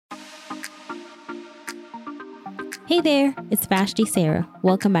Hey there, it's Vashti Sarah.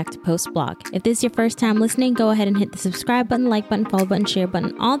 Welcome back to Post Blog. If this is your first time listening, go ahead and hit the subscribe button, like button, follow button, share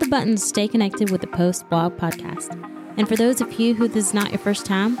button, all the buttons to stay connected with the Post Blog podcast. And for those of you who this is not your first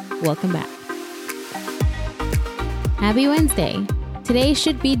time, welcome back. Happy Wednesday. Today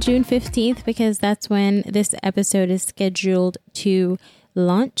should be June 15th because that's when this episode is scheduled to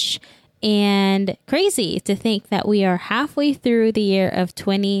launch. And crazy to think that we are halfway through the year of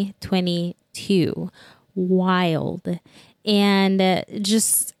 2022. Wild. And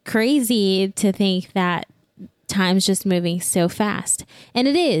just crazy to think that time's just moving so fast. And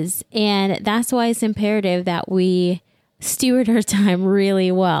it is. And that's why it's imperative that we steward our time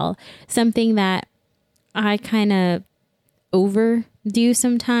really well. Something that I kind of overdo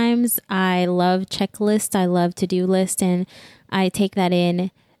sometimes. I love checklists. I love to-do lists. And I take that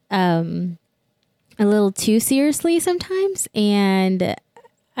in a little too seriously sometimes. And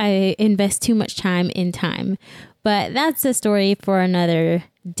I invest too much time in time. But that's a story for another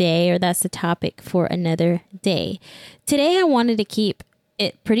day, or that's a topic for another day. Today, I wanted to keep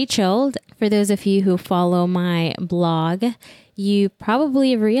it pretty chilled. For those of you who follow my blog, you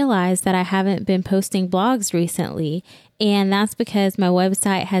probably realized that I haven't been posting blogs recently. And that's because my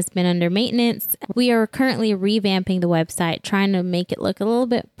website has been under maintenance. We are currently revamping the website, trying to make it look a little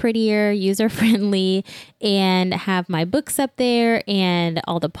bit prettier, user-friendly, and have my books up there and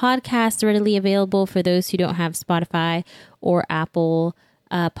all the podcasts readily available for those who don't have Spotify or Apple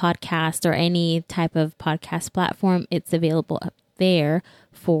Podcast or any type of podcast platform. It's available up there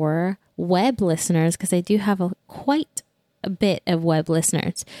for web listeners because I do have quite a bit of web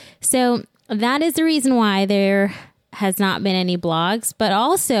listeners. So that is the reason why there has not been any blogs, but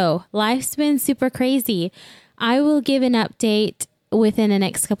also life's been super crazy. I will give an update within the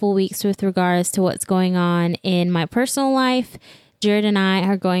next couple of weeks with regards to what's going on in my personal life. Jared and I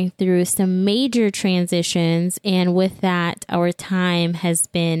are going through some major transitions, and with that, our time has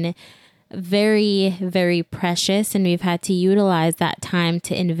been very, very precious, and we've had to utilize that time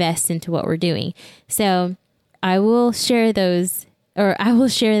to invest into what we're doing. So I will share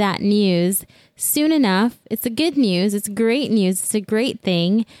that news soon enough. It's a good news. It's great news. It's a great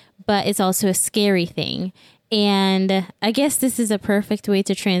thing, but it's also a scary thing. And I guess this is a perfect way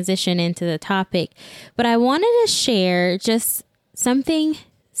to transition into the topic. But I wanted to share just something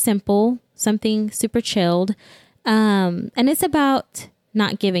simple, something super chilled. And it's about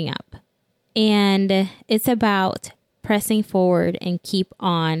not giving up. And it's about pressing forward and keep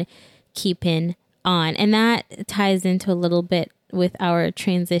on keeping on. And that ties into a little bit with our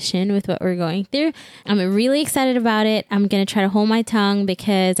transition, with what we're going through. I'm really excited about it. I'm going to try to hold my tongue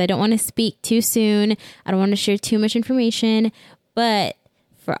because I don't want to speak too soon. I don't want to share too much information. But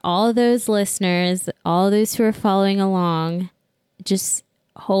for all of those listeners, all those who are following along, just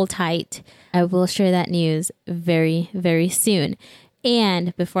hold tight. I will share that news very, very soon.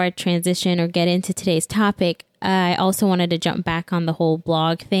 And before I transition or get into today's topic, I also wanted to jump back on the whole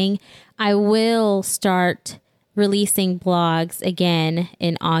blog thing. I will start releasing blogs again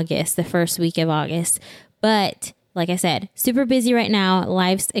in August, the first week of August. But like I said, super busy right now.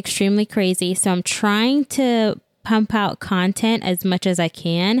 Life's extremely crazy. So I'm trying to pump out content as much as I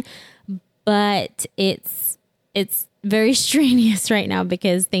can. But it's very strenuous right now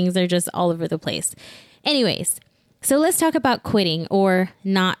because things are just all over the place. Anyways, so let's talk about quitting, or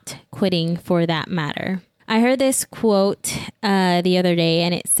not quitting for that matter. I heard this quote the other day,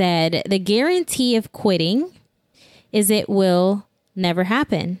 and it said, "The guarantee of quitting is it will never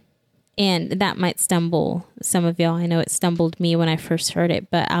happen." And that might stumble some of y'all. I know it stumbled me when I first heard it,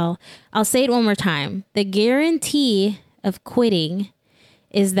 but I'll say it one more time. The guarantee of quitting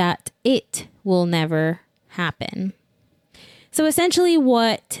is that it will never happen. So essentially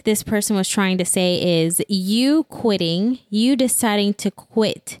what this person was trying to say is you quitting, you deciding to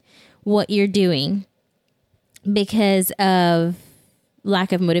quit what you're doing because of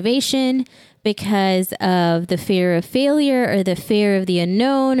lack of motivation, because of the fear of failure or the fear of the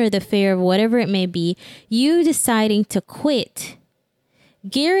unknown or the fear of whatever it may be, you deciding to quit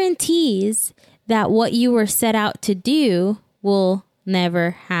guarantees that what you were set out to do will never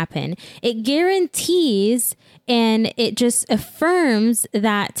happen. It guarantees and it just affirms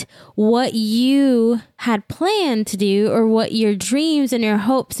that what you had planned to do, or what your dreams and your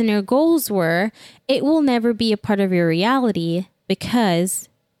hopes and your goals were, it will never be a part of your reality because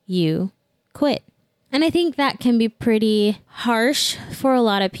you quit. And I think that can be pretty harsh for a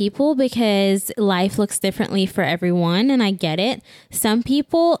lot of people because life looks differently for everyone. And I get it. Some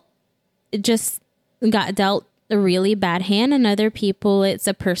people just got dealt a really bad hand, and other people, it's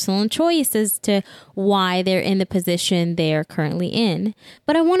a personal choice as to why they're in the position they are currently in.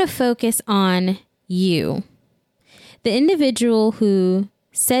 But I want to focus on you. The individual who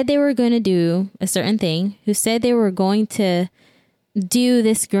said they were going to do a certain thing, who said they were going to do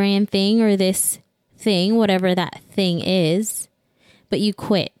this grand thing or this thing, whatever that thing is, but you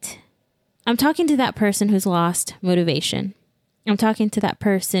quit. I'm talking to that person who's lost motivation. I'm talking to that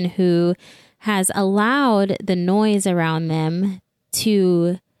person who has allowed the noise around them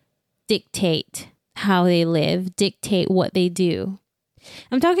to dictate how they live, dictate what they do.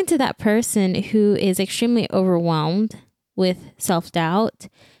 I'm talking to that person who is extremely overwhelmed with self-doubt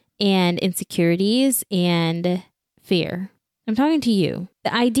and insecurities and fear. I'm talking to you.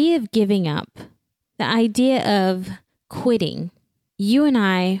 The idea of giving up, the idea of quitting, you and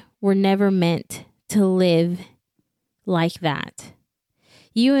I were never meant to live like that.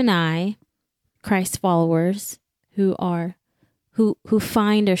 You and I, Christ followers who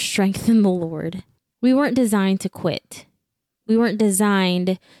find our strength in the Lord, we weren't designed to quit. We weren't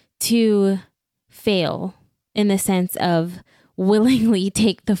designed to fail in the sense of willingly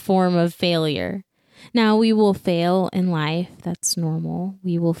take the form of failure. Now, we will fail in life. That's normal.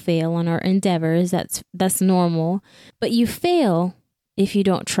 We will fail on our endeavors. That's normal. But you fail if you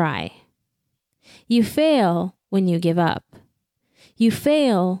don't try. You fail when you give up. You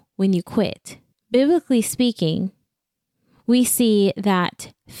fail when you quit. Biblically speaking, we see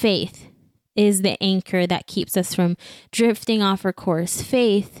that faith is the anchor that keeps us from drifting off our course.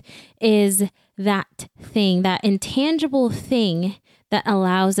 Faith is that thing, that intangible thing that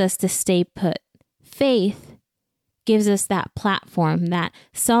allows us to stay put. Faith gives us that platform, that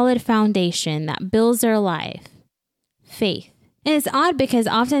solid foundation that builds our life. Faith. And it's odd because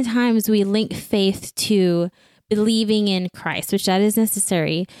oftentimes we link faith to believing in Christ, which that is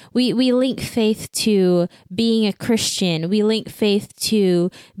necessary. We link faith to being a Christian. We link faith to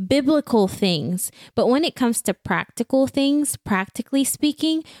biblical things. But when it comes to practical things, practically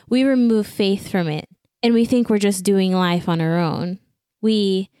speaking, we remove faith from it. And we think we're just doing life on our own.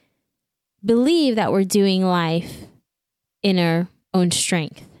 We believe that we're doing life in our own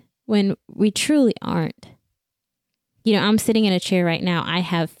strength when we truly aren't. You know, I'm sitting in a chair right now. I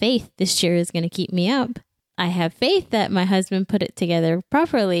have faith this chair is going to keep me up. I have faith that my husband put it together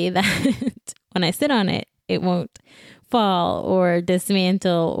properly, that when I sit on it, it won't fall or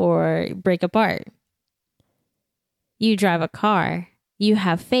dismantle or break apart. You drive a car. You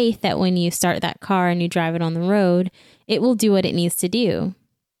have faith that when you start that car and you drive it on the road, it will do what it needs to do.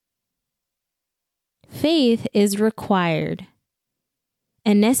 Faith is required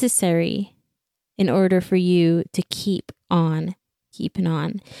and necessary in order for you to keep on keeping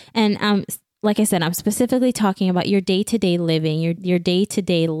on. And like I said, I'm specifically talking about your day-to-day living, your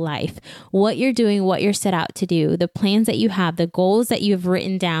day-to-day life, what you're doing, what you're set out to do, the plans that you have, the goals that you've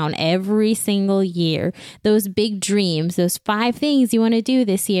written down every single year, those big dreams, those 5 things you want to do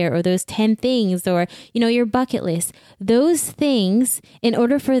this year, or those 10 things, or, your bucket list. Those things, in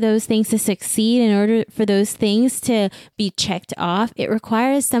order for those things to succeed, in order for those things to be checked off, it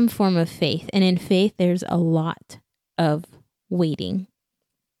requires some form of faith. And in faith, there's a lot of waiting.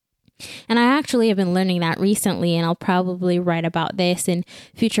 And I actually have been learning that recently, and I'll probably write about this in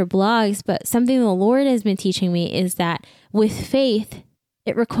future blogs. But something the Lord has been teaching me is that with faith,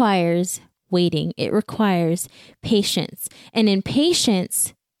 it requires waiting. It requires patience. And in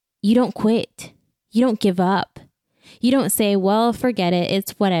patience, you don't quit. You don't give up. You don't say, well, forget it.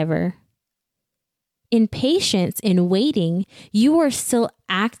 It's whatever. In patience, in waiting, you are still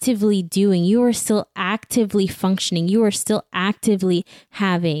actively doing. You are still actively functioning. You are still actively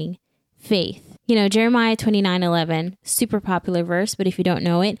having faith. Jeremiah 29:11, super popular verse, but if you don't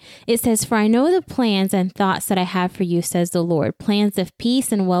know it, it says, "For I know the plans and thoughts that I have for you, says the Lord, plans of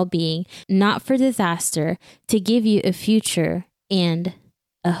peace and well-being, not for disaster, to give you a future and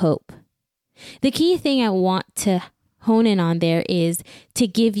a hope." The key thing I want to hone in on there is to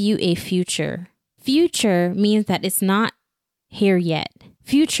give you a future. Future means that it's not here yet.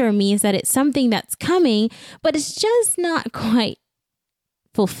 Future means that it's something that's coming, but it's just not quite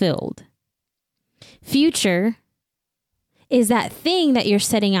fulfilled. Future is that thing that you're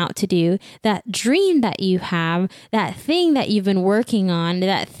setting out to do, that dream that you have, that thing that you've been working on,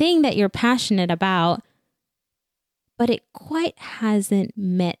 that thing that you're passionate about, but it quite hasn't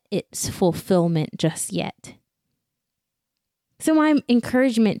met its fulfillment just yet. So my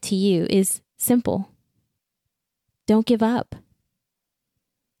encouragement to you is simple. Don't give up.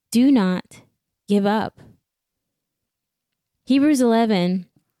 Do not give up. Hebrews 11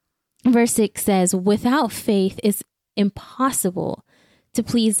 Verse 6 says, "Without faith it's impossible to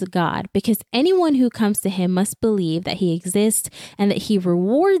please God, because anyone who comes to him must believe that he exists and that he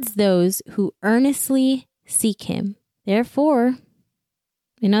rewards those who earnestly seek him." Therefore,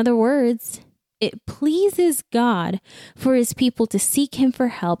 in other words, It pleases God for his people to seek him for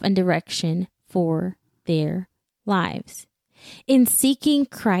help and direction for their lives. In seeking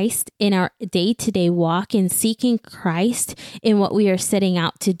Christ in our day-to-day walk, in seeking Christ in what we are setting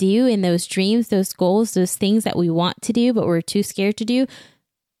out to do, in those dreams, those goals, those things that we want to do, but we're too scared to do,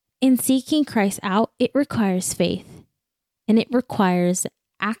 in seeking Christ out, it requires faith and it requires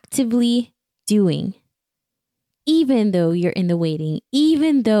actively doing, even though you're in the waiting,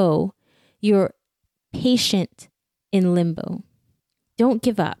 even though you're patient in limbo. Don't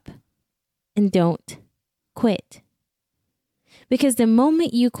give up and don't quit. Because the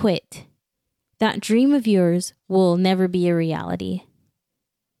moment you quit, that dream of yours will never be a reality.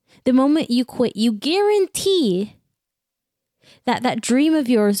 The moment you quit, you guarantee that that dream of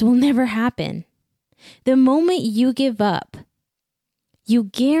yours will never happen. The moment you give up, you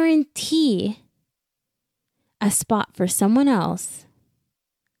guarantee a spot for someone else.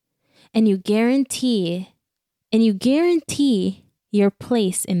 And you guarantee your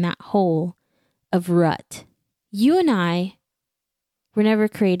place in that hole of rut. You and I were never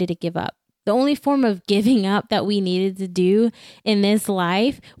created to give up. The only form of giving up that we needed to do in this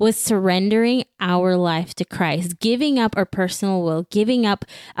life was surrendering our life to Christ, giving up our personal will, giving up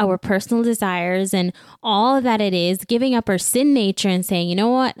our personal desires and all that it is, giving up our sin nature and saying, you know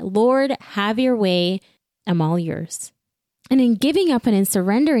what, Lord, have your way. I'm all yours. And in giving up and in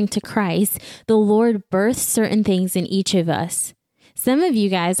surrendering to Christ, the Lord births certain things in each of us. Some of you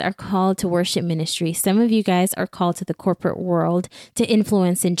guys are called to worship ministry. Some of you guys are called to the corporate world to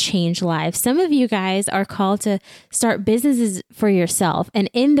influence and change lives. Some of you guys are called to start businesses for yourself. And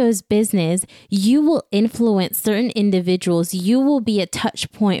in those businesses, you will influence certain individuals. You will be a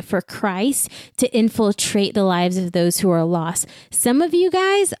touch point for Christ to infiltrate the lives of those who are lost. Some of you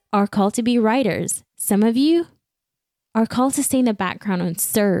guys are called to be writers. Some of you are called to stay in the background and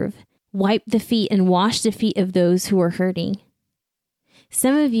serve, wipe the feet and wash the feet of those who are hurting.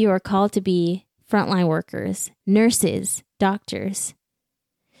 Some of you are called to be frontline workers, nurses, doctors.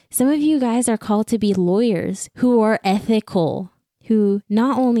 Some of you guys are called to be lawyers who are ethical, who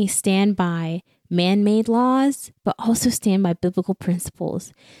not only stand by man-made laws, but also stand by biblical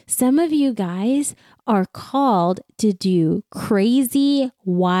principles. Some of you guys are called to do crazy,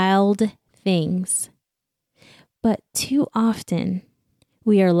 wild things. But too often,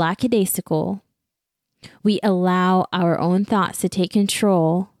 we are lackadaisical. We allow our own thoughts to take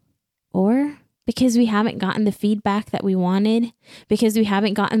control, or because we haven't gotten the feedback that we wanted, because we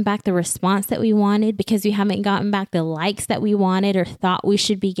haven't gotten back the response that we wanted, because we haven't gotten back the likes that we wanted or thought we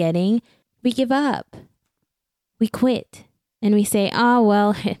should be getting, we give up. We quit and we say, oh,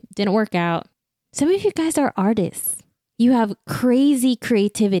 well, it didn't work out. Some of you guys are artists. You have crazy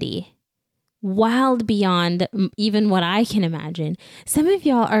creativity. Wild beyond even what I can imagine. Some of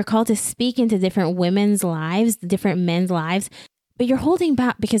y'all are called to speak into different women's lives, different men's lives, but you're holding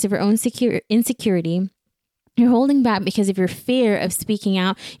back because of your own insecurity. You're holding back because of your fear of speaking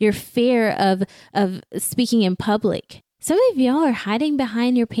out, your fear of speaking in public. Some of y'all are hiding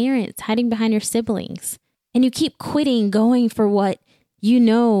behind your parents, hiding behind your siblings, and you keep quitting going for what you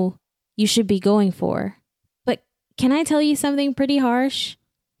know you should be going for. But can I tell you something pretty harsh?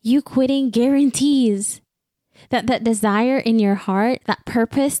 You quitting guarantees that desire in your heart, that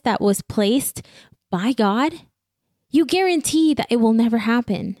purpose that was placed by God, you guarantee that it will never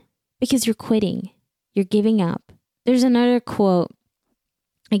happen because you're quitting. You're giving up. There's another quote.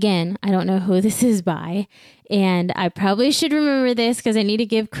 Again, I don't know who this is by, and I probably should remember this because I need to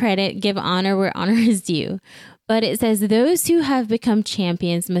give credit, give honor where honor is due. But it says, those who have become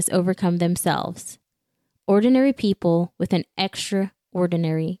champions must overcome themselves. Ordinary people with an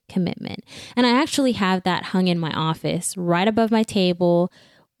extraordinary commitment. And I actually have that hung in my office right above my table.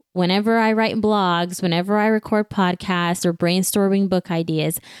 Whenever I write blogs, whenever I record podcasts or brainstorming book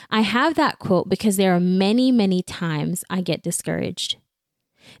ideas, I have that quote because there are many, many times I get discouraged.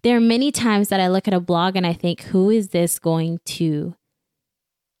 There are many times that I look at a blog and I think, who is this going to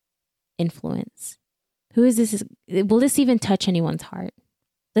influence? Who is this? Will this even touch anyone's heart?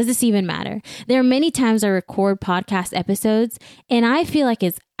 Does this even matter? There are many times I record podcast episodes and I feel like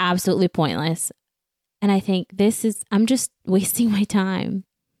it's absolutely pointless. And I think I'm just wasting my time.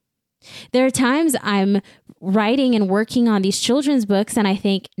 There are times I'm writing and working on these children's books and I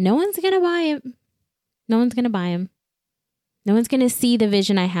think no one's going to buy it. No one's going to buy them. No one's going to see the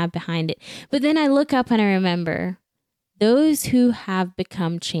vision I have behind it. But then I look up and I remember those who have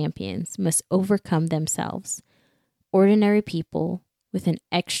become champions must overcome themselves. Ordinary people with an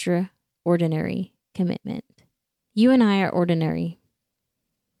extraordinary commitment. You and I are ordinary.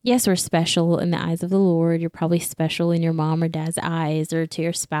 Yes, we're special in the eyes of the Lord. You're probably special in your mom or dad's eyes, or to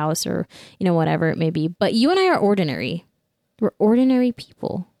your spouse, or, whatever it may be. But you and I are ordinary. We're ordinary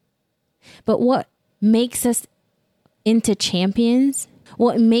people. But what makes us into champions,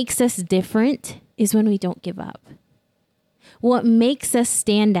 what makes us different, is when we don't give up. What makes us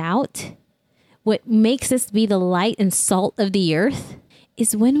stand out, what makes us be the light and salt of the earth,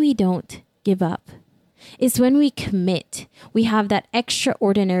 is when we don't give up. It's when we commit. We have that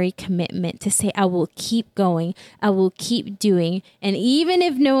extraordinary commitment to say, I will keep going. I will keep doing. And even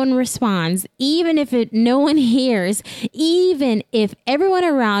if no one responds, even if no one hears, even if everyone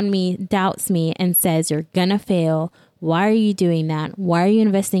around me doubts me and says, you're gonna fail. Why are you doing that? Why are you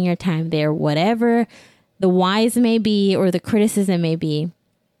investing your time there? Whatever the whys may be or the criticism may be,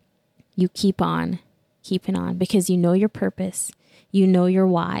 you keep on keeping on because you know your purpose. You know your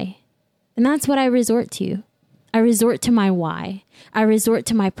why. And that's what I resort to. I resort to my why. I resort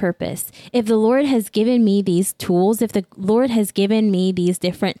to my purpose. If the Lord has given me these tools, if the Lord has given me these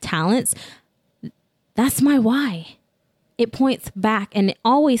different talents, that's my why. It points back, and it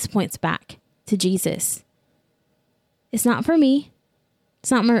always points back to Jesus. It's not for me.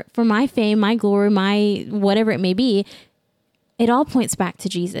 It's not for my fame, my glory, my whatever it may be. It all points back to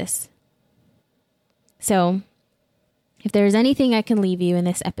Jesus. So if there's anything I can leave you in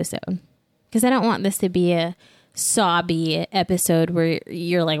this episode, because I don't want this to be a sobby episode where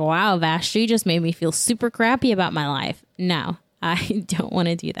you're like, wow, Vash, you just made me feel super crappy about my life. No, I don't want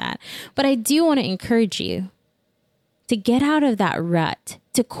to do that. But I do want to encourage you to get out of that rut,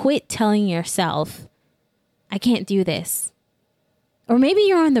 to quit telling yourself, I can't do this. Or maybe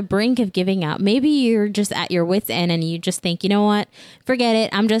you're on the brink of giving up. Maybe you're just at your wit's end and you just think, you know what? Forget it.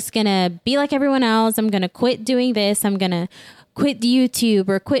 I'm just going to be like everyone else. I'm going to quit doing this. I'm going to quit YouTube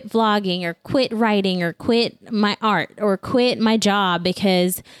or quit vlogging or quit writing or quit my art or quit my job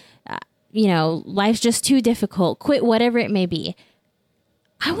because, life's just too difficult. Quit whatever it may be.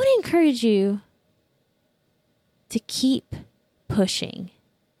 I would encourage you to keep pushing.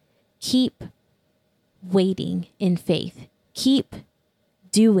 Keep waiting in faith. Keep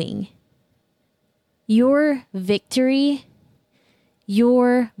doing. Your victory,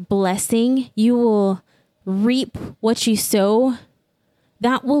 your blessing, you will reap what you sow.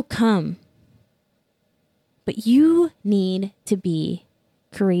 That will come. But you need to be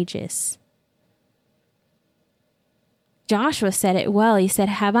courageous. Joshua said it well. He said,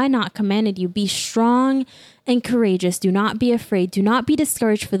 have I not commanded you? Be strong and courageous. Do not be afraid. Do not be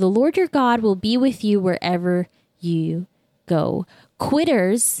discouraged, for the Lord your God will be with you wherever you go.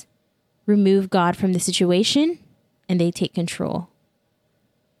 Quitters remove God from the situation and they take control.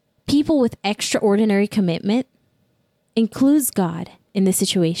 People with extraordinary commitment includes God in the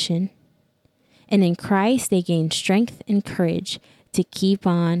situation. And in Christ, they gain strength and courage to keep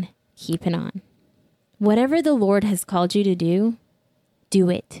on keeping on. Whatever the Lord has called you to do, do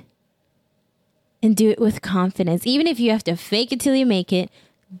it. And do it with confidence. Even if you have to fake it till you make it,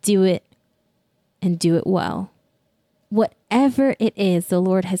 do it and do it well. Whatever it is the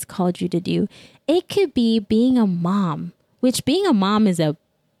Lord has called you to do, it could be being a mom, which being a mom is a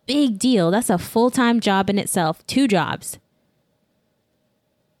big deal. That's a full-time job in itself, 2 jobs.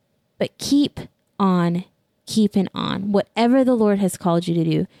 But keep on keeping on. Whatever the Lord has called you to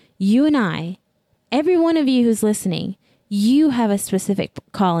do, you and I, every one of you who's listening, you have a specific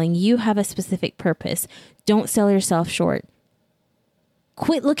calling. You have a specific purpose. Don't sell yourself short.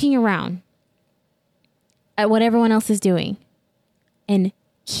 Quit looking around at what everyone else is doing and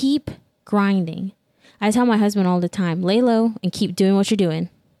keep grinding. I tell my husband all the time, lay low and keep doing what you're doing.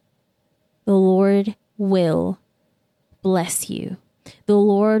 The Lord will bless you. The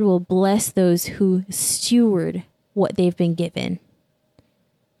Lord will bless those who steward what they've been given.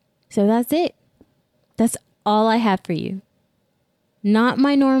 So that's it. That's all I have for you. Not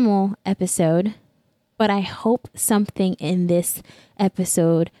my normal episode, but I hope something in this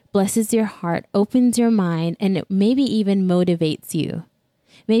episode blesses your heart, opens your mind, and it maybe even motivates you.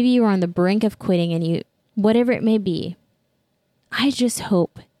 Maybe you're on the brink of quitting and whatever it may be. I just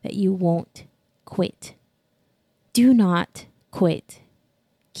hope that you won't quit. Do not quit.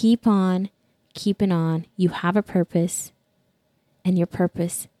 Keep on keeping on. You have a purpose, and your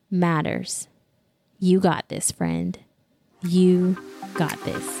purpose matters. You got this, friend. You got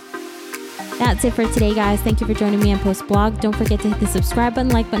this. That's it for today, guys. Thank you for joining me on Post Blog. Don't forget to hit the subscribe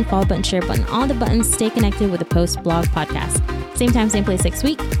button, like button, follow button, share button, all the buttons. Stay connected with the Post Blog podcast. Same time, same place next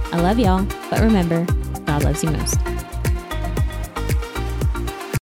week. I love y'all. But remember, God loves you most.